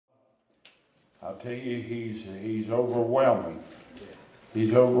I'll tell you, he's overwhelming.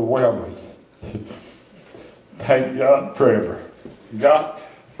 He's overwhelming. Thank God forever. God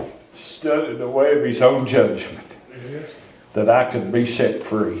stood in the way of his own judgment that I could be set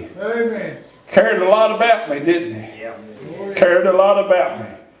free. Amen. Cared a lot about me, didn't he? Yeah. Cared a lot about me.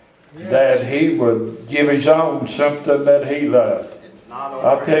 That he would give his own something that he loved. It's not over.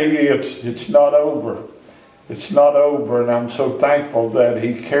 I'll tell you, it's not over. It's not over, and I'm so thankful that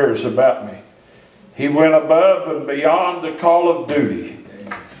he cares about me. He went above and beyond the call of duty.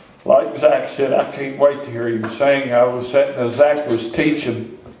 Like Zack said, I can't wait to hear him sing. I was sitting as Zack was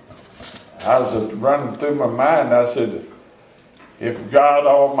teaching. I was running through my mind. I said, if God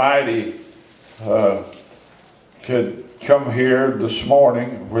Almighty could come here this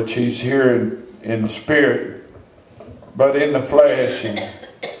morning, which he's here in the spirit, but in the flesh,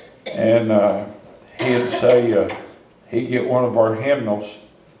 and he'd say, he'd get one of our hymnals,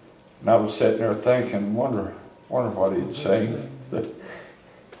 and I was sitting there thinking, wonder what he'd sing.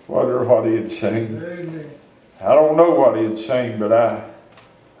 Wonder what he'd sing. I don't know what he'd sing, but I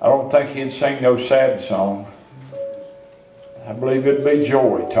don't think he'd sing no sad song. I believe it'd be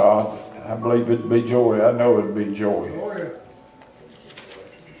joy, Todd. I believe it'd be joy. I know it'd be joy.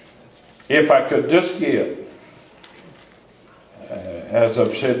 If I could just get, as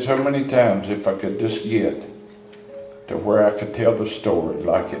I've said so many times, if I could just get to where I could tell the story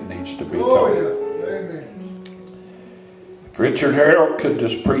like it needs to be told. If Richard Harold could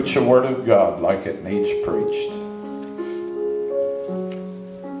just preach the Word of God like it needs preached.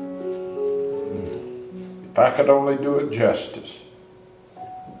 If I could only do it justice.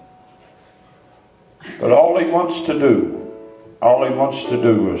 But all he wants to do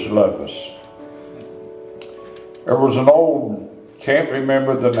is love us. There was an old, can't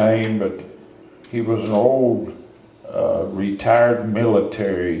remember the name, but he was an old retired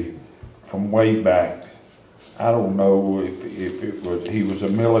military from way back. I don't know if it was, he was a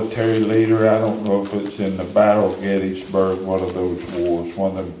military leader. I don't know if it's in the Battle of Gettysburg, one of those wars,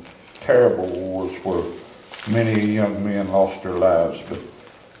 one of them terrible wars where many young men lost their lives. But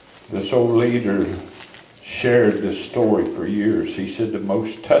this old leader shared this story for years. He said the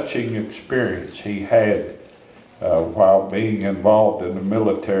most touching experience he had while being involved in the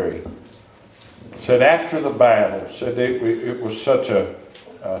military. Said after the battle, said it was such a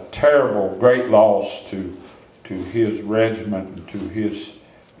terrible, great loss to his regiment and to his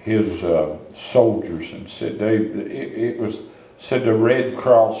soldiers, and said said the Red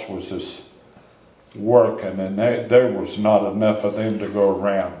Cross was just working, and there was not enough of them to go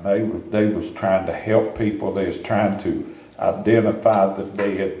around. They was trying to help people. They was trying to identify the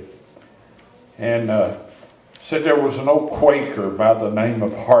dead, and said there was an old Quaker by the name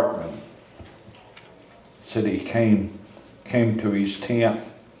of Hartman. Said he came to his tent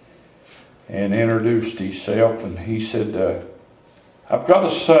and introduced himself, and he said, I've got a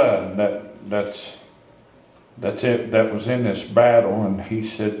son that was in this battle, and he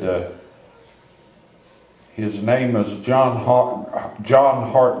said his name is John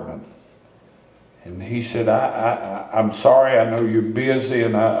Hartman. And he said, I'm sorry, I know you're busy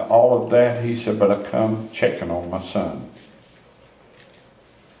and all of that. He said, but I come checking on my son.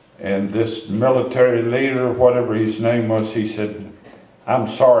 And this military leader, whatever his name was, he said, I'm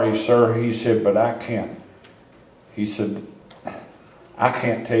sorry, sir. He said, but I can't. He said, I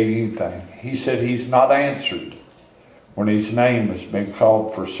can't tell you anything. He said he's not answered when his name has been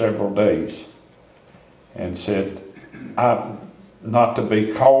called for several days. And said, not to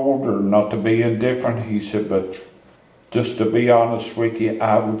be cold or not to be indifferent, he said, but just to be honest with you,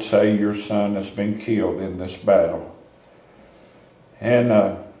 I would say your son has been killed in this battle.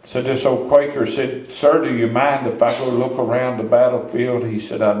 And so this old Quaker said, sir, do you mind if I go look around the battlefield? He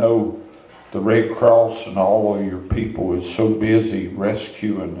said, I know the Red Cross and all of your people is so busy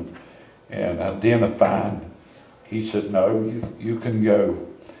rescuing and identifying. He said, no, you can go.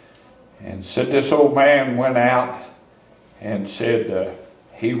 And said this old man went out and said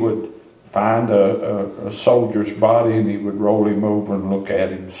he would find a soldier's body and he would roll him over and look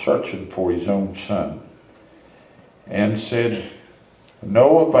at him, searching for his own son. And said,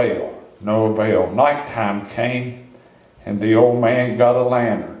 no avail, no avail. Nighttime came and the old man got a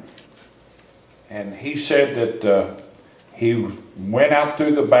lantern. And he said that he went out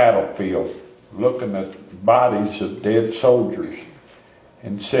through the battlefield looking at bodies of dead soldiers.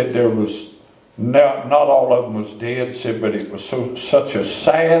 And said there was, not all of them was dead, said, but it was such a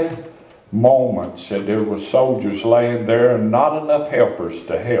sad moment. Said there were soldiers laying there and not enough helpers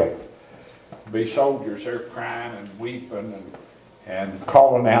to help. Be soldiers there crying and weeping and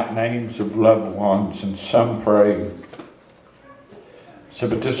calling out names of loved ones and some praying. Said,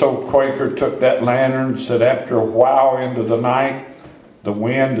 but this old Quaker took that lantern. Said after a while into the night, the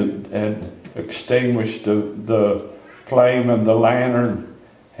wind had extinguished the flame in the lantern.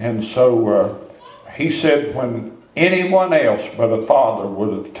 And so he said when anyone else but a father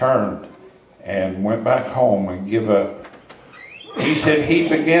would have turned and went back home and give up, he said he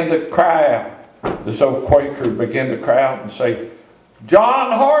began to cry out. This old Quaker began to cry out and say,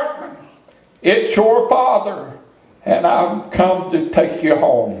 John Hartman, it's your father, and I've come to take you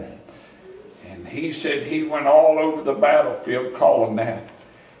home. And he said he went all over the battlefield calling that,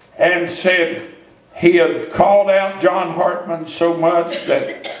 and said he had called out John Hartman so much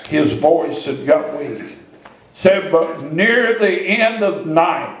that his voice had got weak. Said, but near the end of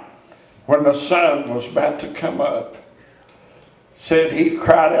night, when the sun was about to come up, said he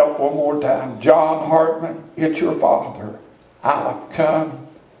cried out one more time, John Hartman, it's your father. I've come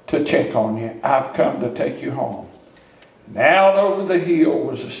to check on you. I've come to take you home. And out over the hill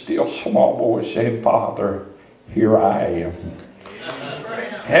was a still small voice saying, Father, here I am.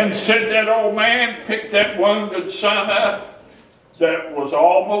 And said that old man picked that wounded son up that was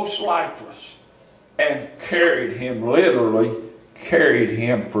almost lifeless and carried him, literally carried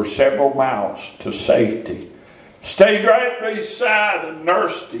him for several miles to safety. Stayed right beside and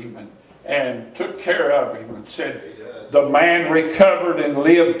nursed him and took care of him, and said the man recovered and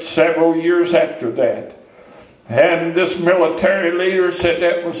lived several years after that. And this military leader said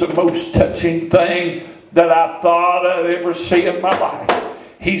that was the most touching thing that I thought I'd ever see in my life.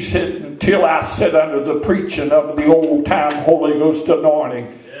 He said, until I sat under the preaching of the old-time Holy Ghost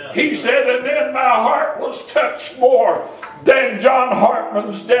anointing. He said, and then my heart was touched more than John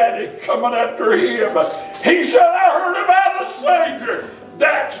Hartman's daddy coming after him. He said, I heard about a Savior.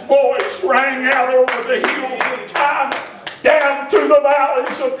 That voice rang out over the hills of time, down through the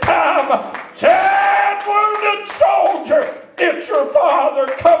valleys of time. Said, wounded soldier, it's your father.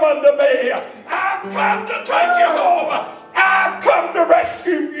 Come unto me. I've come to take you home. I've come to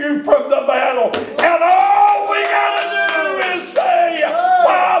rescue you from the battle. And all we got to do is say,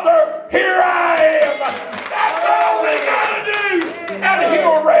 Father, here I am. That's all we got to do. And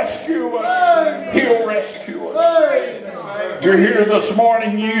He'll rescue us. He'll rescue us. You're here this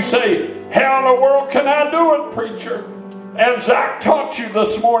morning, you say, how in the world can I do it, preacher? And Zack taught you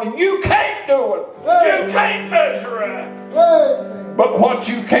this morning, you can't do it. You can't measure up. But what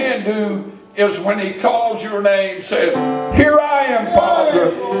you can do is when He calls your name, say, here I am,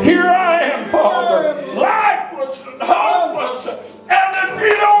 Father. Here I am, Father. Lifeless and hopeless. And if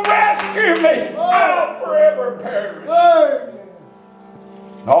you don't rescue me, I'll forever perish.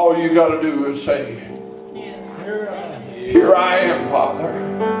 All you got to do is say, here I am, Father.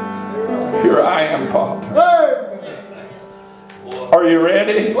 Here I am, Father. Are you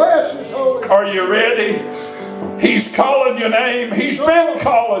ready? Are you ready? He's calling your name. He's been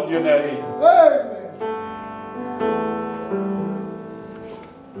calling your name.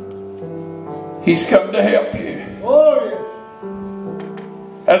 He's come to help you.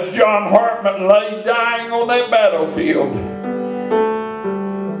 As John Hartman lay dying on that battlefield,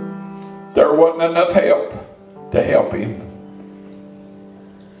 there wasn't enough help to help him.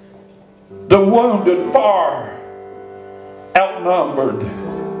 The wounded far outnumbered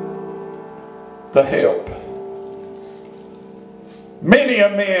the help. Many a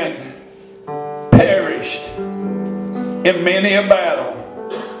men perished in many a battle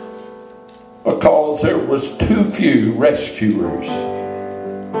because there was too few rescuers.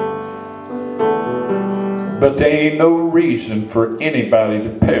 But there ain't no reason for anybody to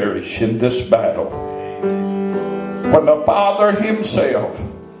perish in this battle when the Father Himself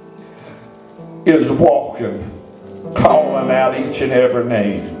is walking, calling out each and every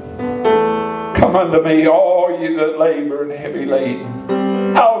name. Come unto me, all you that labor and heavy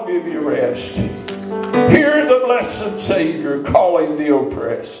laden, I'll give you rest. Hear the blessed Savior calling the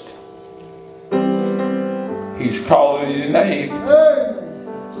oppressed. He's calling your name.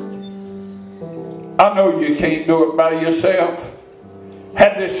 I know you can't do it by yourself.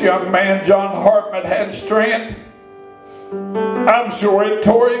 Had this young man, John Hartman, had strength, I'm sure it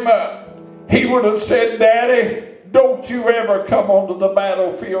tore him up. He would have said, Daddy, don't you ever come onto the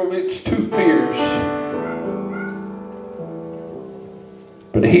battlefield. It's too fierce.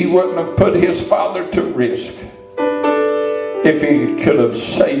 But he wouldn't have put his father to risk if he could have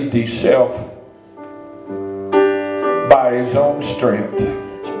saved himself by his own strength.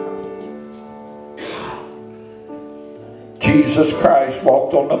 Jesus Christ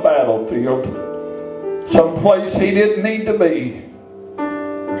walked on the battlefield someplace He didn't need to be,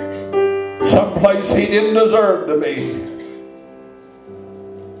 someplace He didn't deserve to be.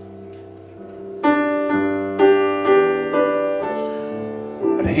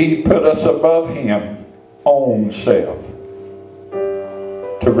 He put us above Him own self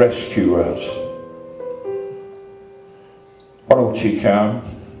to rescue us. Why don't you come?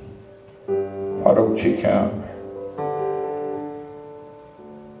 Why don't you come?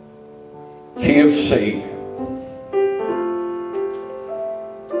 KFC.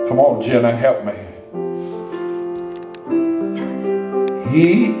 Come on, Jenna, help me.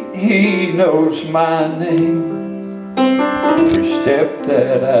 He knows my name, every step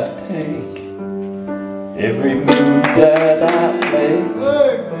that I take, every move that I make,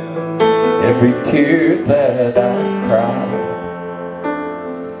 every tear that I cry.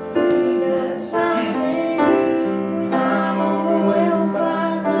 He knows my name when I'm overwhelmed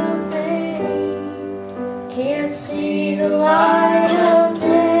by the pain. Can't see the light of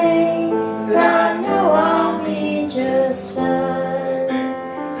day, but I know I'll be just fine.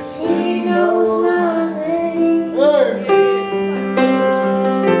 He knows my name.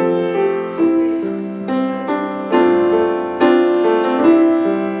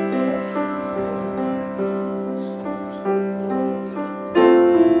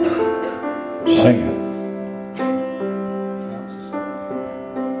 Sing it.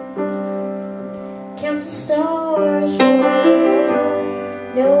 Counts the stars for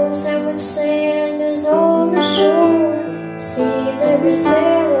I knows how much sand is on the shore, sees every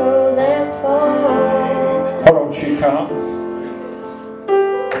sparrow that falls. Why don't you come?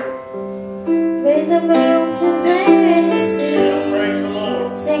 Made the mountains and the seas,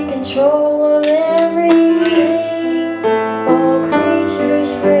 in control of everything, all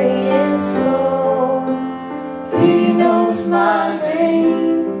creatures great and small. He knows my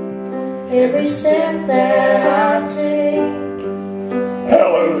name, every step that I take,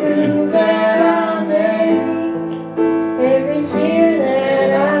 every move that I make, every tear that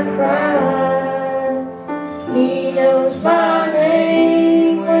I cry. He knows my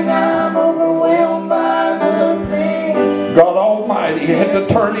name when I'm overwhelmed by the pain. God Almighty had to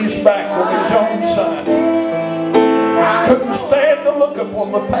turn His back on His own Son. Couldn't stand to look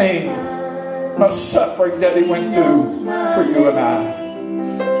upon the pain and the suffering that He went through for you and I.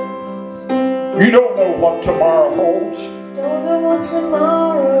 You don't know what tomorrow holds. Don't know what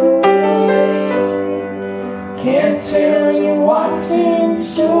tomorrow will bring. Can't tell you what's in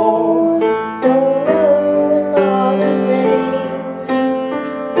store. Don't know a lot of things.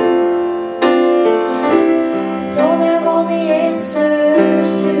 Don't have all the answers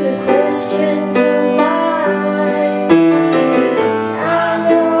to the questions of life. I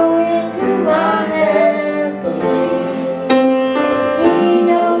know in whom I have believed. He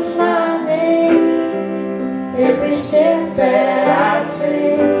knows my name, every step that I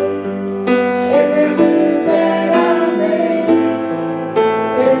take, every move that I make,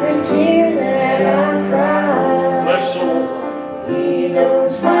 every tear that I cry. Bless the Lord. He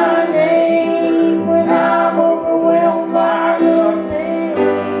knows my name when I'm overwhelmed by the pain.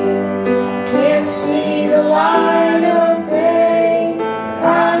 Can't see the light of day,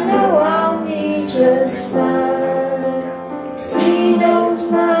 I know I'll be just fine. 'Cause He knows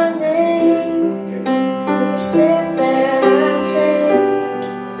my name, every step that I take,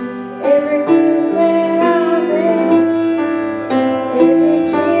 every move that I make, every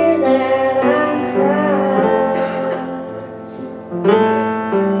tear that I cry.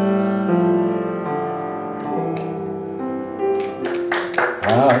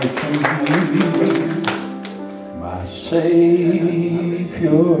 I can hear my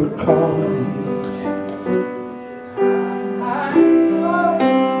Savior calling,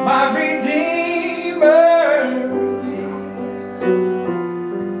 my Redeemer.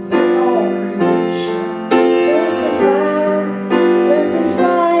 Let all creation Testify, let this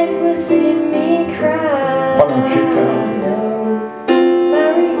life within me cry. Why don't you come? I know my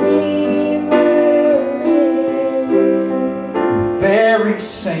Redeemer lives. Very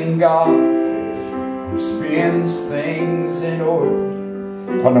same God who spins things in order.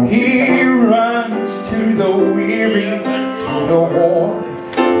 Why don't you He come? runs to the weary, to the worn,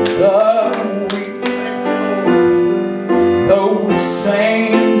 the weak. Those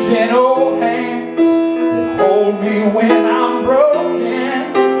same gentle hands that hold me when I'm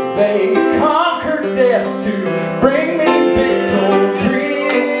broken, they conquer death to bring me victory.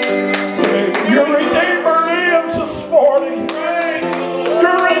 Your Redeemer lives this morning.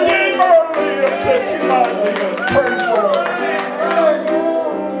 Your Redeemer lives that you might live. Praise the Lord. I know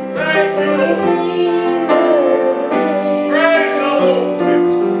my Redeemer lives.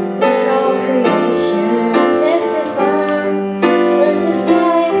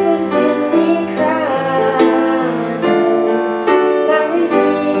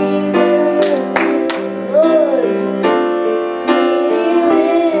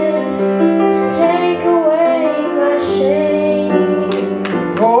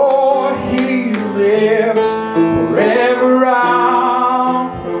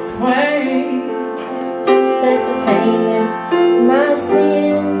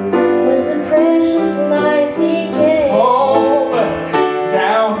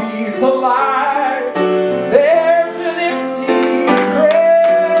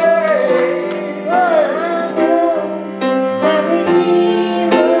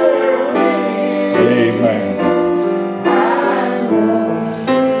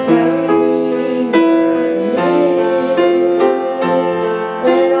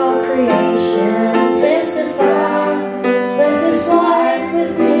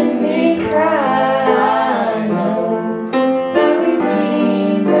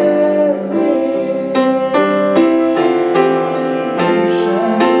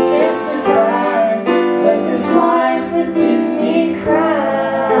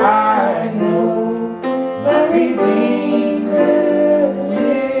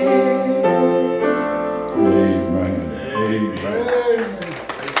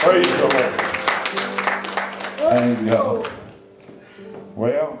 Praise the Lord. Thank God.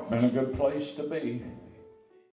 Well, been a good place to be.